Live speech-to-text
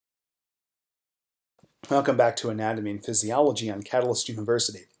Welcome back to Anatomy and Physiology on Catalyst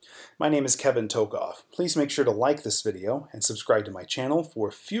University. My name is Kevin Tokoph. Please make sure to like this video and subscribe to my channel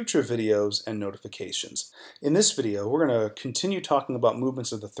for future videos and notifications. In this video, we're going to continue talking about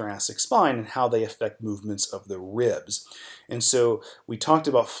movements of the thoracic spine and how they affect movements of the ribs. And so we talked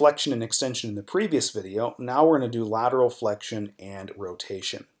about flexion and extension in the previous video. Now we're going to do lateral flexion and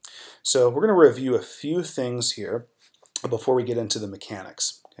rotation. So we're going to review a few things here before we get into the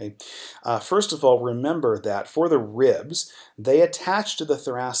mechanics. Okay. First of all, remember that for the ribs, they attach to the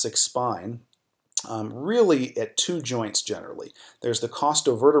thoracic spine really at two joints generally. There's the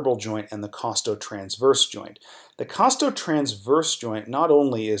costovertebral joint and the costotransverse joint. The costotransverse joint not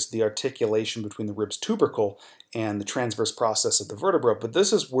only is the articulation between the ribs tubercle and the transverse process of the vertebra, but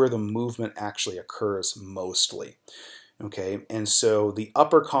this is where the movement actually occurs mostly. Okay, and so the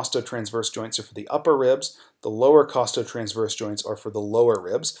upper costotransverse joints are for the upper ribs, the lower costotransverse joints are for the lower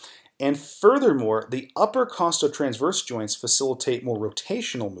ribs, and furthermore, the upper costotransverse joints facilitate more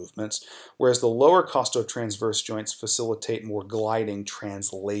rotational movements, whereas the lower costotransverse joints facilitate more gliding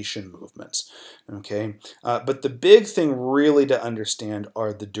translation movements. Okay, but the big thing really to understand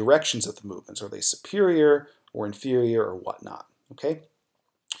are the directions of the movements. Are they superior or inferior or whatnot? Okay,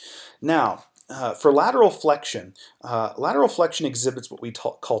 now, for lateral flexion exhibits what we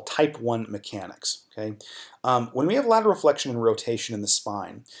call type 1 mechanics. Okay? When we have lateral flexion and rotation in the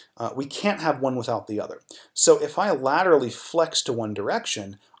spine, we can't have one without the other. So if I laterally flex to one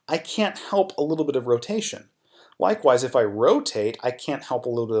direction, I can't help a little bit of rotation. Likewise, if I rotate, I can't help a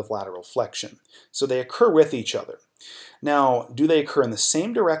little bit of lateral flexion. So they occur with each other. Now, do they occur in the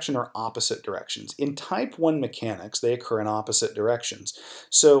same direction or opposite directions? In type 1 mechanics, they occur in opposite directions.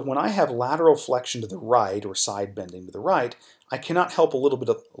 So when I have lateral flexion to the right or side bending to the right, I cannot help a little bit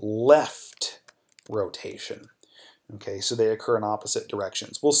of left rotation. Okay, so they occur in opposite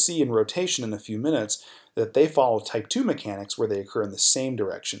directions. We'll see in rotation in a few minutes that they follow type 2 mechanics where they occur in the same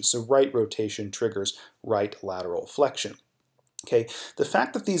direction. So right rotation triggers right lateral flexion. Okay, the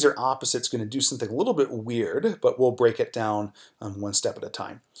fact that these are opposites is going to do something a little bit weird, but we'll break it down one step at a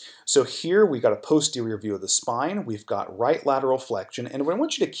time. So here we've got a posterior view of the spine, we've got right lateral flexion, and what I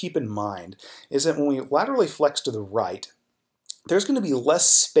want you to keep in mind is that when we laterally flex to the right, there's going to be less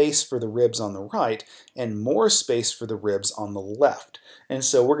space for the ribs on the right and more space for the ribs on the left. And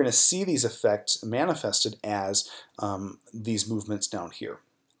so we're going to see these effects manifested as these movements down here.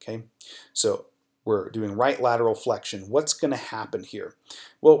 Okay, so we're doing right lateral flexion. What's going to happen here?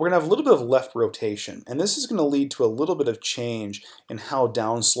 Well, we're going to have a little bit of left rotation, and this is going to lead to a little bit of change in how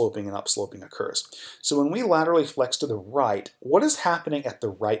downsloping and upsloping occurs. So when we laterally flex to the right, what is happening at the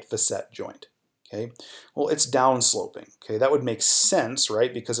right facet joint? Okay, well, it's downsloping. Okay, that would make sense,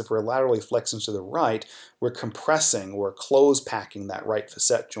 right? Because if we're laterally flexing to the right, we're compressing or close packing that right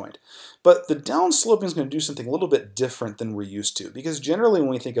facet joint. But the downsloping is going to do something a little bit different than we're used to, because generally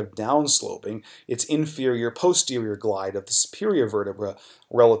when we think of downsloping, it's inferior posterior glide of the superior vertebra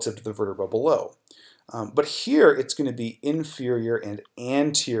relative to the vertebra below. But here it's going to be inferior and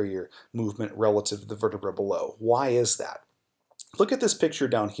anterior movement relative to the vertebra below. Why is that? Look at this picture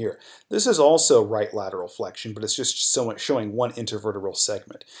down here. This is also right lateral flexion, but it's just showing one intervertebral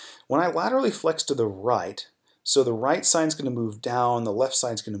segment. When I laterally flex to the right, so the right side's going to move down, the left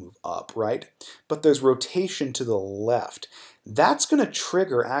side's going to move up, right? But there's rotation to the left. That's going to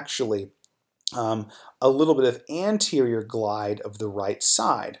trigger actually a little bit of anterior glide of the right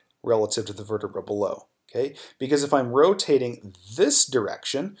side relative to the vertebra below. Okay, because if I'm rotating this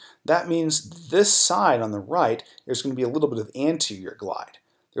direction, that means this side on the right, there's going to be a little bit of anterior glide.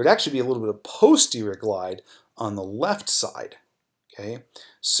 There would actually be a little bit of posterior glide on the left side. Okay,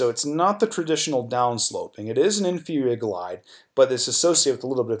 so it's not the traditional downsloping. It is an inferior glide, but it's associated with a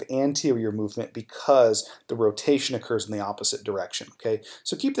little bit of anterior movement because the rotation occurs in the opposite direction. Okay,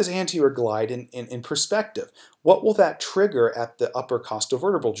 so keep this anterior glide in perspective. What will that trigger at the upper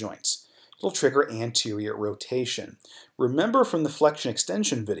costovertebral joints? It'll trigger anterior rotation. Remember from the flexion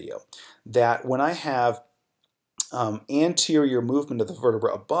extension video that when I have anterior movement of the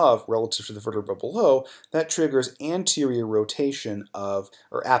vertebra above relative to the vertebra below, that triggers anterior rotation of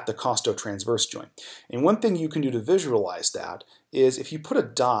or at the costotransverse joint. And one thing you can do to visualize that is if you put a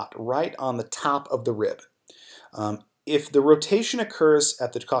dot right on the top of the rib. If the rotation occurs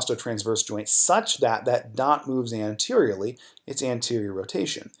at the costotransverse joint such that that dot moves anteriorly, it's anterior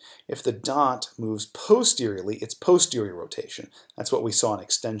rotation. If the dot moves posteriorly, it's posterior rotation. That's what we saw in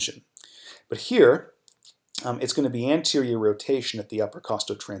extension. But here, it's going to be anterior rotation at the upper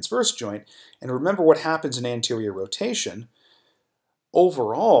costotransverse joint. And remember what happens in anterior rotation.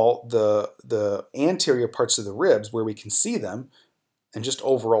 Overall, the anterior parts of the ribs, where we can see them, and just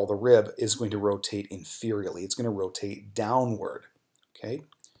overall the rib is going to rotate inferiorly. It's going to rotate downward. Okay,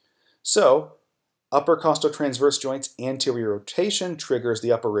 so upper costotransverse joints anterior rotation triggers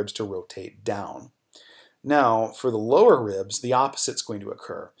the upper ribs to rotate down. Now, for the lower ribs, the opposite is going to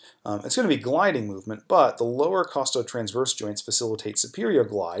occur. It's going to be gliding movement, but the lower costotransverse joints facilitate superior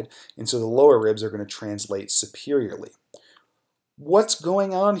glide, and so the lower ribs are going to translate superiorly. What's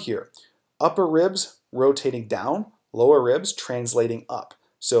going on here? Upper ribs rotating down, lower ribs translating up.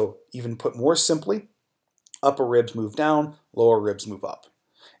 So even put more simply, upper ribs move down, lower ribs move up.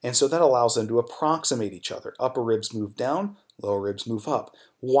 And so that allows them to approximate each other. Upper ribs move down, lower ribs move up.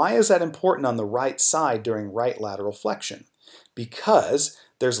 Why is that important on the right side during right lateral flexion? Because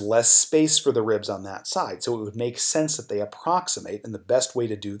there's less space for the ribs on that side. So it would make sense that they approximate, and the best way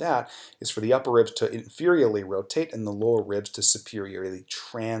to do that is for the upper ribs to inferiorly rotate and the lower ribs to superiorly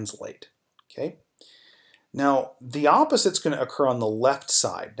translate. Okay? Now, the opposite's going to occur on the left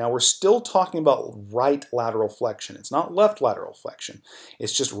side. Now, we're still talking about right lateral flexion. It's not left lateral flexion.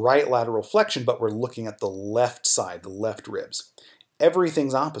 It's just right lateral flexion, but we're looking at the left side, the left ribs.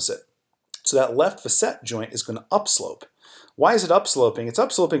 Everything's opposite. So that left facet joint is going to upslope. Why is it upsloping? It's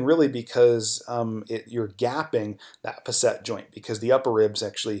upsloping really because you're gapping that facet joint because the upper rib's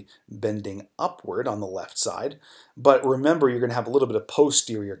actually bending upward on the left side. But remember, you're going to have a little bit of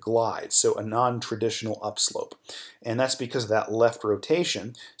posterior glide, so a non-traditional upslope. And that's because of that left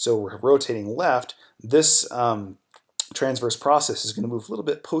rotation. So we're rotating left. This transverse process is going to move a little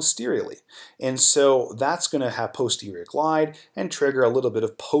bit posteriorly. And so that's going to have posterior glide and trigger a little bit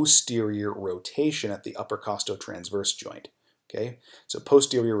of posterior rotation at the upper costotransverse joint. Okay, so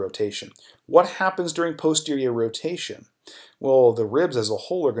posterior rotation. What happens during posterior rotation? Well, the ribs as a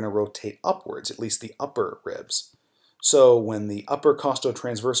whole are going to rotate upwards, at least the upper ribs. So when the upper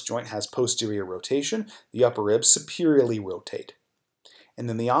costotransverse joint has posterior rotation, the upper ribs superiorly rotate. And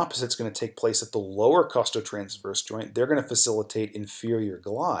then the opposite is going to take place at the lower costotransverse joint. They're going to facilitate inferior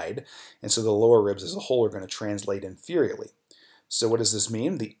glide, and so the lower ribs as a whole are going to translate inferiorly. So what does this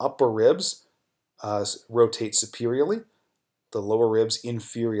mean? The upper ribs rotate superiorly. The lower ribs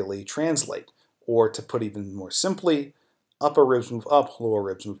inferiorly translate. Or to put even more simply, upper ribs move up, lower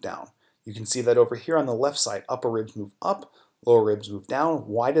ribs move down. You can see that over here on the left side, upper ribs move up, lower ribs move down.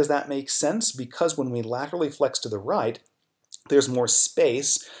 Why does that make sense? Because when we laterally flex to the right, there's more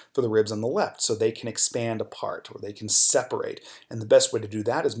space for the ribs on the left, so they can expand apart or they can separate. And the best way to do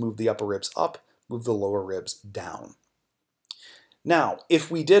that is move the upper ribs up, move the lower ribs down. Now,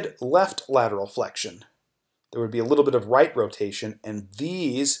 if we did left lateral flexion, there would be a little bit of right rotation, and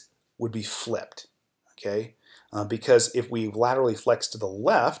these would be flipped, okay? Because if we laterally flex to the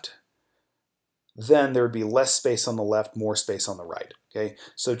left, then there would be less space on the left, more space on the right, okay?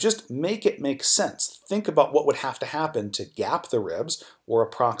 So just make it make sense. Think about what would have to happen to gap the ribs or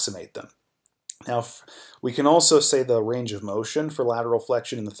approximate them. Now, we can also say the range of motion for lateral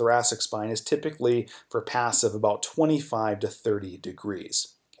flexion in the thoracic spine is typically, for passive, about 25 to 30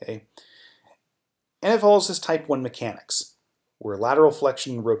 degrees, okay? And it follows this type 1 mechanics, where lateral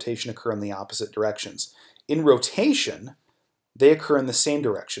flexion and rotation occur in the opposite directions. In rotation, they occur in the same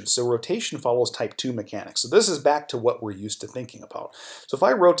direction. So rotation follows type 2 mechanics. So this is back to what we're used to thinking about. So if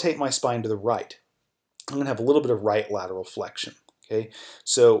I rotate my spine to the right, I'm going to have a little bit of right lateral flexion. Okay.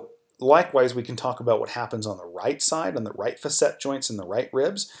 So likewise, we can talk about what happens on the right side, on the right facet joints and the right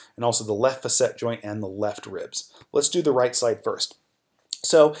ribs, and also the left facet joint and the left ribs. Let's do the right side first.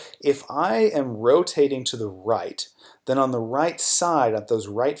 So if I am rotating to the right, then on the right side at those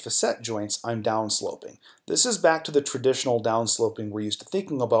right facet joints, I'm downsloping. This is back to the traditional downsloping we're used to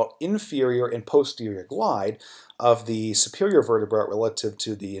thinking about inferior and posterior glide of the superior vertebra relative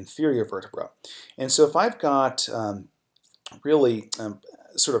to the inferior vertebra. And so if I've got sort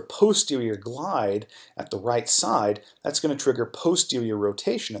of posterior glide at the right side, that's going to trigger posterior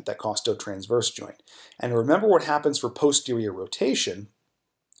rotation at that costotransverse joint. And remember what happens for posterior rotation.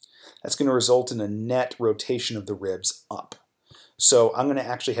 That's going to result in a net rotation of the ribs up. So I'm going to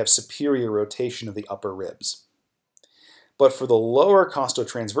actually have superior rotation of the upper ribs. But for the lower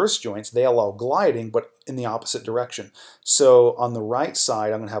costotransverse joints, they allow gliding, but in the opposite direction. So on the right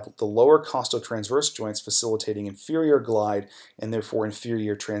side, I'm going to have the lower costotransverse joints facilitating inferior glide and therefore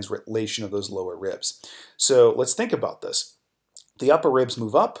inferior translation of those lower ribs. So let's think about this. The upper ribs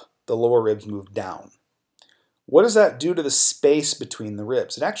move up, the lower ribs move down. What does that do to the space between the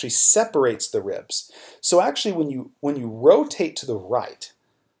ribs? It actually separates the ribs. So actually when you rotate to the right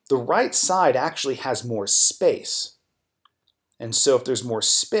side actually has more space. And so if there's more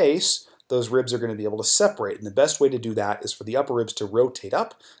space, those ribs are going to be able to separate. And the best way to do that is for the upper ribs to rotate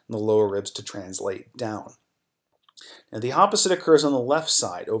up and the lower ribs to translate down. Now the opposite occurs on the left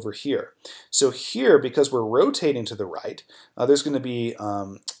side over here. So here, because we're rotating to the right, there's going to be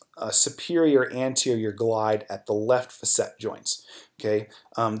a superior anterior glide at the left facet joints. Okay,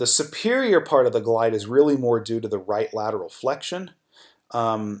 the superior part of the glide is really more due to the right lateral flexion,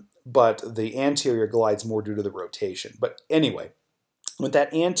 but the anterior glide is more due to the rotation. But anyway, with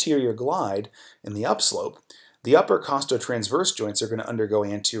that anterior glide in the upslope, the upper costotransverse joints are going to undergo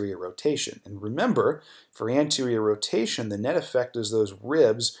anterior rotation. And remember, for anterior rotation, the net effect is those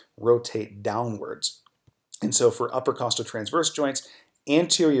ribs rotate downwards. And so for upper costotransverse joints,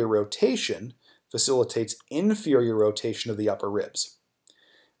 anterior rotation facilitates inferior rotation of the upper ribs.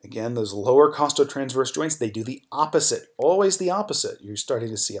 Again, those lower costotransverse joints, they do the opposite, always the opposite. You're starting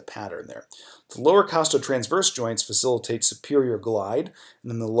to see a pattern there. The lower costotransverse joints facilitate superior glide,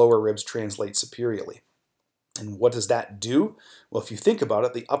 and then the lower ribs translate superiorly. And what does that do? Well, if you think about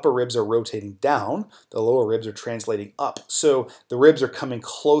it, the upper ribs are rotating down, the lower ribs are translating up. So the ribs are coming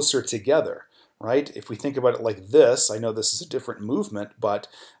closer together, right? If we think about it like this, I know this is a different movement, but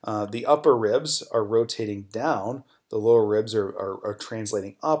the upper ribs are rotating down, the lower ribs are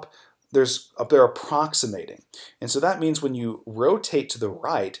translating up. They're approximating. And so that means when you rotate to the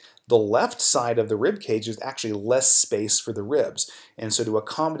right, the left side of the rib cage is actually less space for the ribs. And so to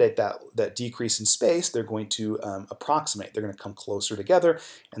accommodate that decrease in space, they're going to approximate. They're going to come closer together.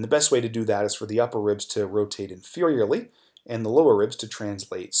 And the best way to do that is for the upper ribs to rotate inferiorly and the lower ribs to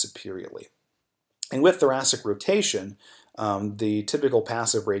translate superiorly. And with thoracic rotation, the typical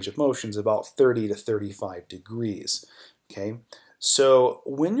passive range of motion is about 30 to 35 degrees. Okay? So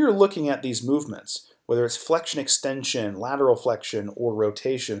when you're looking at these movements, whether it's flexion extension, lateral flexion, or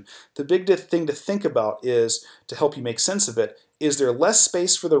rotation, the big thing to think about is, to help you make sense of it, is there less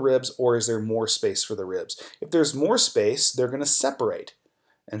space for the ribs or is there more space for the ribs? If there's more space, they're going to separate.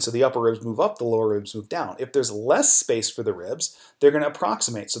 And so the upper ribs move up, the lower ribs move down. If there's less space for the ribs, they're going to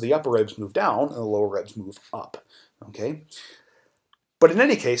approximate. So the upper ribs move down and the lower ribs move up. Okay? But in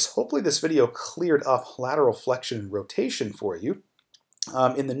any case, hopefully this video cleared up lateral flexion and rotation for you.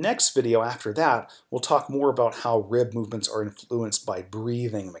 In the next video after that, we'll talk more about how rib movements are influenced by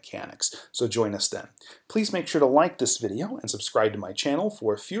breathing mechanics. So join us then. Please make sure to like this video and subscribe to my channel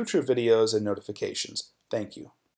for future videos and notifications. Thank you.